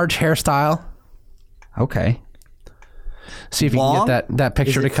good large hairstyle. Okay. See if you can get that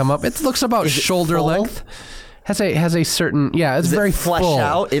picture to come up. It looks about shoulder length. Has a certain it's very flesh full.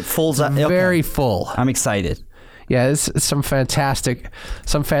 out. It folds out. Very full. I'm excited. Yeah, it's some fantastic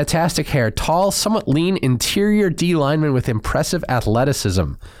hair. Tall, somewhat lean interior D lineman with impressive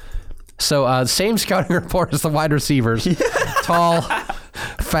athleticism. So same scouting report as the wide receivers. Tall,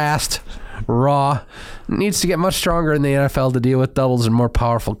 fast, raw. Needs to get much stronger in the NFL to deal with doubles and more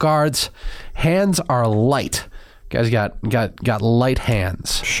powerful guards. Hands are light. Guys got light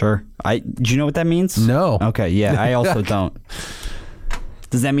hands. Sure. Do you know what that means? No. Okay, yeah, I also don't.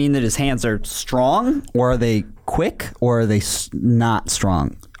 Does that mean that his hands are strong, or are they quick, or are they not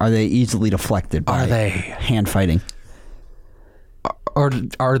strong? Are they easily deflected by hand fighting? Or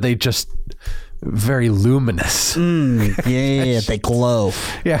are they just very luminous? Yeah, they glow.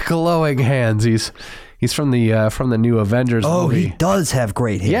 Yeah, glowing hands. He's from the new Avengers movie. He does have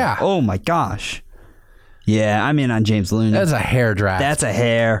great hair. Yeah. Oh my gosh. Yeah, I'm in on James Looney. That's a hair draft. That's a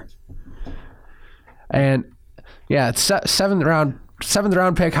hair. And yeah, it's seventh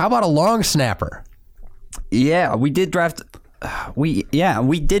round pick. How about a long snapper? Yeah, we did draft. We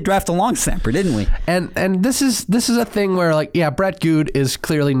did draft a long snapper, didn't we? And this is a thing where Brett Good is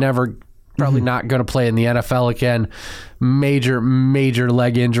clearly probably not going to play in the NFL again. Major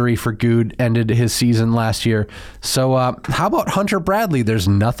leg injury for Good ended his season last year. So how about Hunter Bradley? There's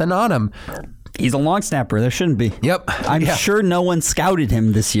nothing on him. He's a long snapper. There shouldn't be. Yep. I'm sure no one scouted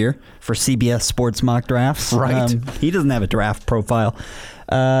him this year for CBS Sports mock drafts. Right. He doesn't have a draft profile.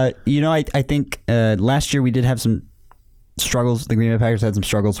 I think last year we did have some struggles. The Green Bay Packers had some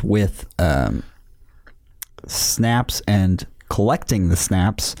struggles with snaps and collecting the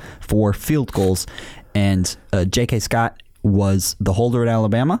snaps for field goals. And J.K. Scott was the holder at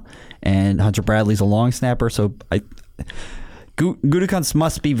Alabama, and Hunter Bradley's a long snapper. So Gutekunst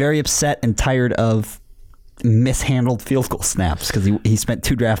must be very upset and tired of mishandled field goal snaps because he spent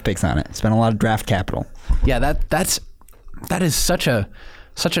 2 draft picks on it. Spent a lot of draft capital. Yeah, that is such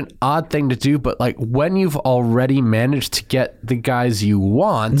an odd thing to do. But when you've already managed to get the guys you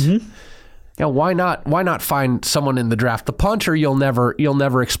want, why not find someone in the draft? The punter you'll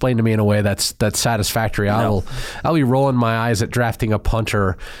never explain to me in a way that's satisfactory. I'll be rolling my eyes at drafting a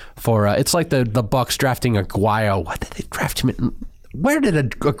punter for it's like the Bucs drafting Aguayo. What did they draft him in? Where did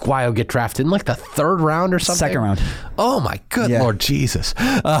Aguayo get drafted? In the 3rd round or something? 2nd round. Oh my good Lord Jesus.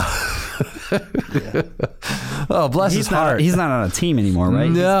 Oh, bless his heart. He's not on a team anymore, right?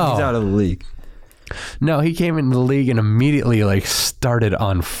 No. He's out of the league. No, he came into the league and immediately started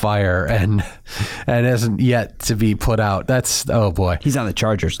on fire and isn't yet to be put out. That's boy. He's on the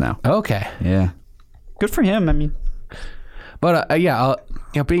Chargers now. Okay. Yeah. Good for him. I mean, but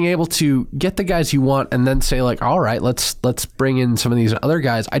being able to get the guys you want and then say all right, let's bring in some of these other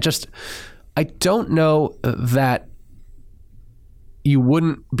guys. I don't know that you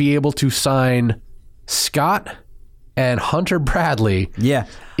wouldn't be able to sign Scott and Hunter Bradley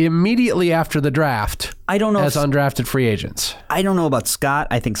immediately after the draft. I don't know as undrafted free agents. I don't know about Scott.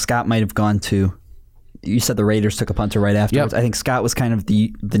 I think Scott might have gone to. You said the Raiders took a punter right afterwards. Yep. I think Scott was kind of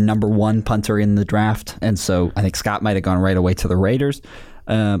the number 1 punter in the draft, and so I think Scott might have gone right away to the Raiders.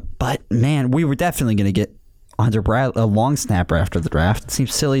 But man, we were definitely going to get Hunter Bradley, a long snapper, after the draft. It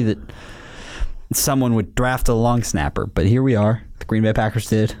seems silly that someone would draft a long snapper, but here we are. The Green Bay Packers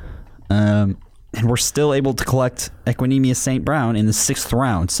did. And we're still able to collect Equanimeous St. Brown in the 6th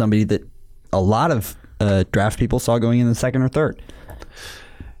round, somebody that a lot of draft people saw going in the 2nd or 3rd.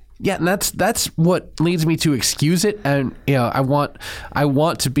 Yeah, and that's what leads me to excuse it. And I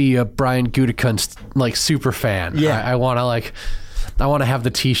want to be a Brian Gutekunst super fan. Yeah, I want to have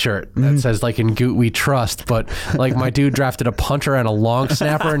the T-shirt that says in Goot we trust. But my dude drafted a punter and a long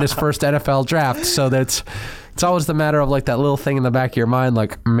snapper in his first NFL draft, so it's always the matter of that little thing in the back of your mind,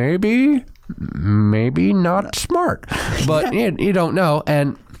 maybe not smart, but you don't know.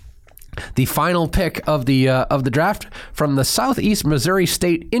 And the final pick of the draft from the Southeast Missouri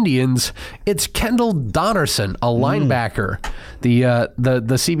State Indians, it's Kendall Donnerson, a linebacker. The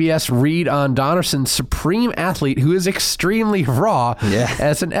CBS read on Donnerson, supreme athlete who is extremely raw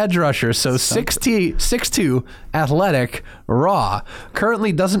as an edge rusher. So 6'2", athletic, raw.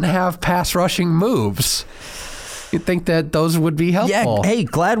 Currently doesn't have pass rushing moves. You'd think that those would be helpful. Yeah, hey,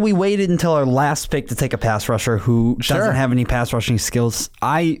 glad we waited until our last pick to take a pass rusher who doesn't have any pass rushing skills.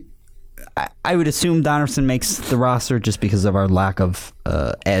 I I would assume Donaldson makes the roster just because of our lack of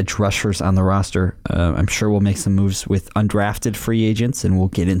edge rushers on the roster. I'm sure we'll make some moves with undrafted free agents, and we'll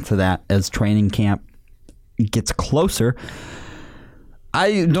get into that as training camp gets closer.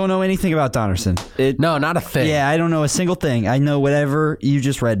 I don't know anything about Donaldson. No, not a thing. Yeah, I don't know a single thing. I know whatever you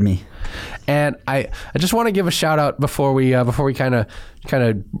just read me. And I just want to give a shout out before we kind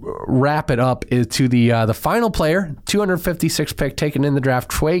of wrap it up is to the final player, 256 pick taken in the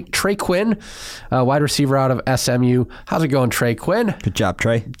draft, Trey Quinn, wide receiver out of SMU. How's it going, Trey Quinn? Good job,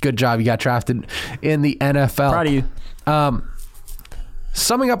 Trey. Good job. You got drafted in the NFL. Proud of you.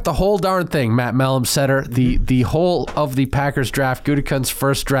 Summing up the whole darn thing, Matt Melumsetter, the whole of the Packers draft, Gutekunst's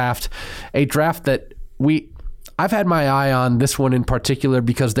first draft, a draft that I've had my eye on this one in particular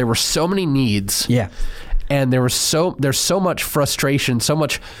because there were so many needs. Yeah. And there's so much frustration, so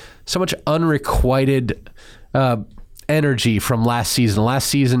much unrequited energy from last season. Last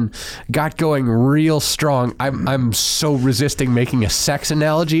season got going real strong. I'm so resisting making a sex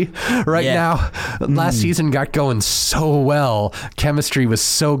analogy right now. Last season got going so well. Chemistry was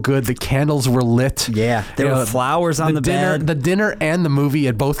so good. The candles were lit. Yeah, there were flowers on the bed. The dinner and the movie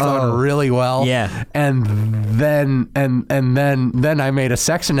had both gone really well. Yeah, and then I made a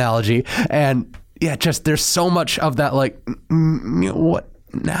sex analogy, and yeah, just there's so much of that. Like, what?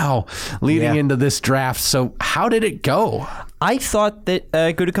 Now leading into this draft. So how did it go? I thought that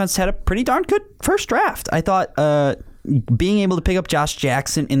Gutekunst had a pretty darn good first draft. I thought being able to pick up Josh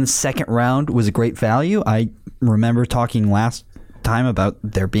Jackson in the second round was a great value. I remember talking last time about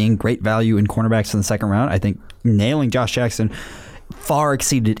there being great value in cornerbacks in the second round. I think nailing Josh Jackson far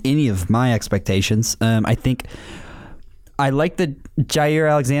exceeded any of my expectations. I think I like the Jair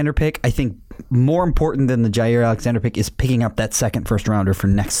Alexander pick. I think more important than the Jair Alexander pick is picking up that second first rounder for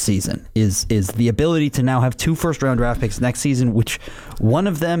next season is the ability to now have 2 first round draft picks next season, which one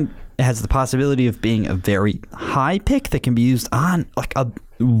of them has the possibility of being a very high pick that can be used on like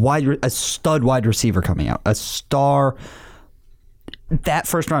a stud wide receiver coming out, a star. That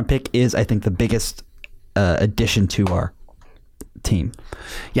first round pick is, I think, the biggest addition to our team.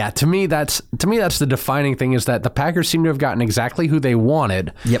 Yeah, to me that's the defining thing is that the Packers seem to have gotten exactly who they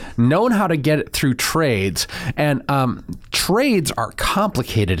wanted. Yep. Known how to get it through trades, and trades are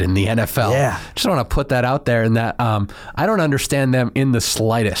complicated in the NFL. Yeah. Just want to put that out there, and that I don't understand them in the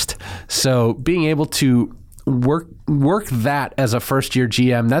slightest. So being able to work that as a first year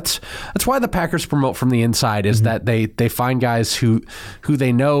GM, that's why the Packers promote from the inside is that they find guys who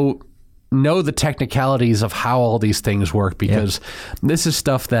they know the technicalities of how all these things work, because this is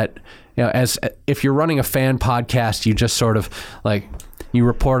stuff that, you know, as if you're running a fan podcast, you just sort of like you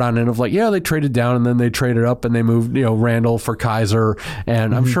report on it of like, yeah, they traded down and then they traded up and they moved, you know, Randall for Kaiser,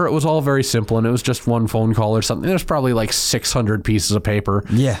 and I'm sure it was all very simple and it was just one phone call or something. There's probably like 600 pieces of paper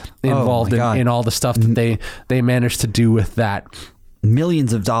involved in all the stuff that they managed to do with that.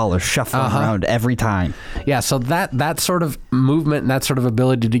 Millions of dollars shuffling around every time. Yeah, so that sort of movement and that sort of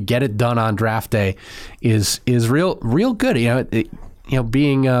ability to get it done on draft day is real good. You know,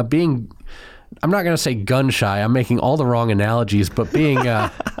 being I'm not going to say gun shy. I'm making all the wrong analogies, but being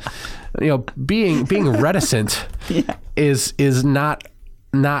being reticent is not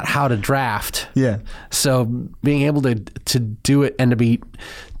how to draft. Yeah. So being able to do it and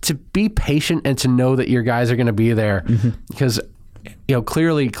to be patient and to know that your guys are going to be there, because you know,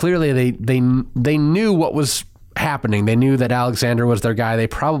 clearly they knew what was happening. They knew that Alexander was their guy. They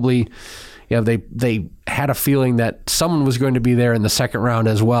probably, you know, they had a feeling that someone was going to be there in the second round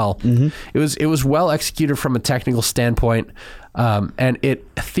as well. It was well executed from a technical standpoint, and it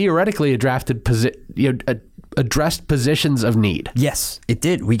theoretically addressed positions of need. Yes, it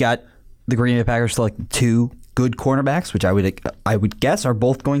did. We got the Green Bay Packers selected 2 good cornerbacks, which I would guess are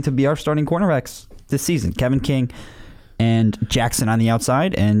both going to be our starting cornerbacks this season. Kevin King and Jackson on the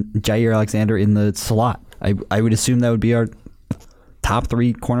outside, and Jair Alexander in the slot. I would assume that would be our top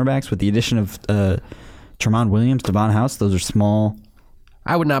 3 cornerbacks with the addition of Tramon Williams, Devon House. Those are small.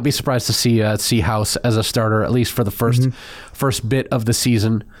 I would not be surprised to see House as a starter, at least for the first bit of the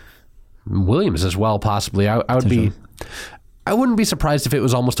season. Williams as well, possibly. I wouldn't be surprised if it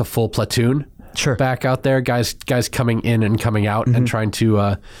was almost a full platoon. Sure. Back out there, guys coming in and coming out and trying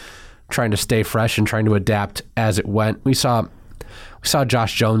to stay fresh and trying to adapt as it went. We saw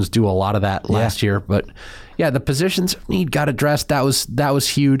Josh Jones do a lot of that last year, but yeah, the positions need got addressed. That was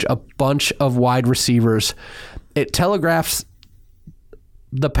huge. A bunch of wide receivers. It telegraphs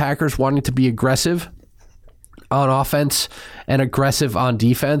the Packers wanting to be aggressive on offense and aggressive on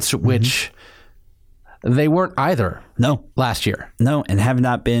defense, which they weren't either. No, last year. No, and have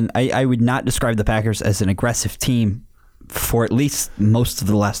not been. I would not describe the Packers as an aggressive team for at least most of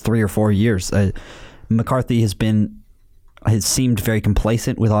the last 3 or 4 years. McCarthy has seemed very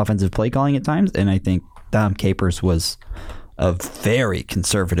complacent with offensive play calling at times, and I think Dom Capers was a very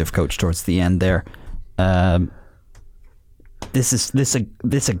conservative coach towards the end there.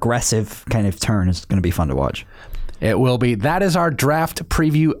 This aggressive kind of turn is going to be fun to watch. It will be. That is our draft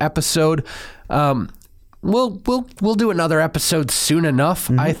preview episode. We'll do another episode soon enough.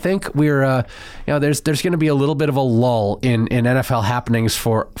 I think we're there's going to be a little bit of a lull in NFL happenings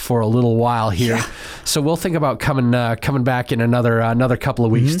for a little while here. Yeah. So we'll think about coming back in another couple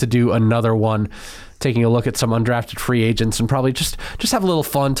of weeks to do another one, taking a look at some undrafted free agents and probably just have a little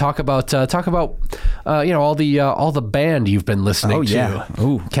fun, talk about all the band you've been listening to.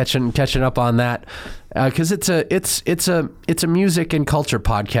 Ooh. Catching up on that. Because it's a music and culture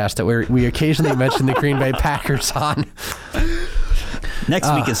podcast that we occasionally mention the Green Bay Packers on.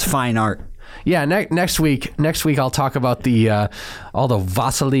 Next week is fine art. Yeah, next week I'll talk about all the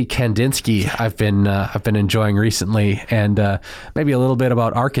Vasily Kandinsky I've been enjoying recently, and maybe a little bit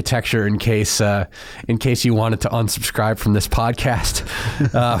about architecture in case you wanted to unsubscribe from this podcast.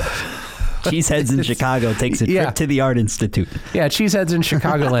 Cheeseheads in Chicago takes a trip to the Art Institute. Yeah, Cheeseheads in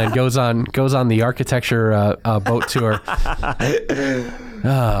Chicagoland goes on the architecture boat tour.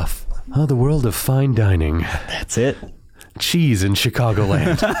 The world of fine dining. That's it. Cheese in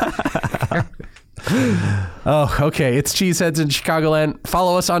Chicagoland. Oh, okay. It's Cheeseheads in Chicagoland.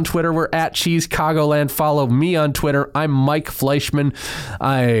 Follow us on Twitter. We're at CheeseCagoland. Follow me on Twitter. I'm Mike Fleischman.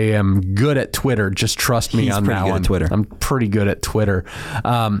 I am good at Twitter. Just trust me on that one. Twitter. I'm pretty good at Twitter.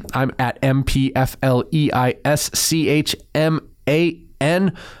 I'm at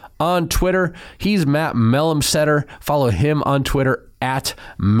MPFLEISCHMAN on Twitter. He's Matt Mellumsetter. Follow him on Twitter at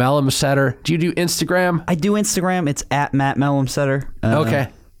Mellumsetter. Do you do Instagram? I do Instagram. It's at Matt Mellumsetter. Okay.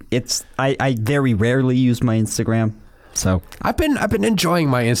 I very rarely use my Instagram, so I've been enjoying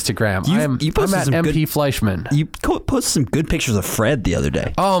my Instagram. I'm at MP Fleischman. You posted some good pictures of Fred the other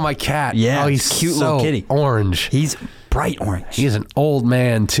day. Oh, my cat. Yeah, he's cute so little kitty. Orange. He's bright orange. He's an old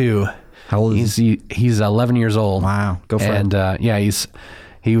man too. How old is he? He's 11 years old. Wow, go Fred. And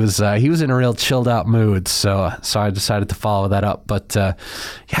he was in a real chilled out mood, so I decided to follow that up. But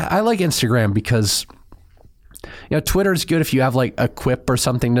I like Instagram because Twitter is good if you have like a quip or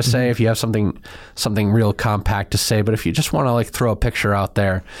something to say, if you have something real compact to say. But if you just want to like throw a picture out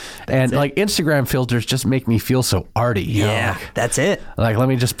there, like Instagram filters just make me feel so arty. Yeah, that's it. Like, let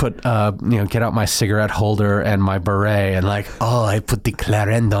me just put get out my cigarette holder and my beret and like, I put the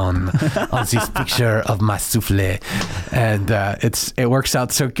Clarendon on this picture of my souffle, and it works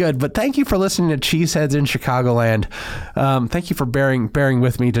out so good. But thank you for listening to Cheeseheads in Chicagoland. Thank you for bearing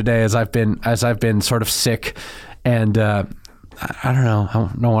with me today as I've been sort of sick. And I don't know. I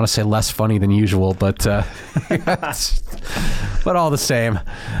don't want to say less funny than usual, but but all the same.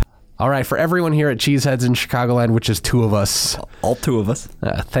 All right, for everyone here at Cheeseheads in Chicagoland, which is 2 of us, all 2 of us.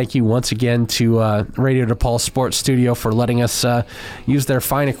 Thank you once again to Radio DePaul Sports Studio for letting us use their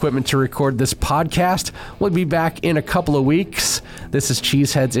fine equipment to record this podcast. We'll be back in a couple of weeks. This is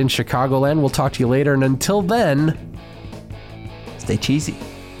Cheeseheads in Chicagoland. We'll talk to you later, and until then, stay cheesy,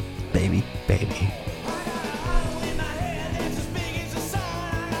 baby.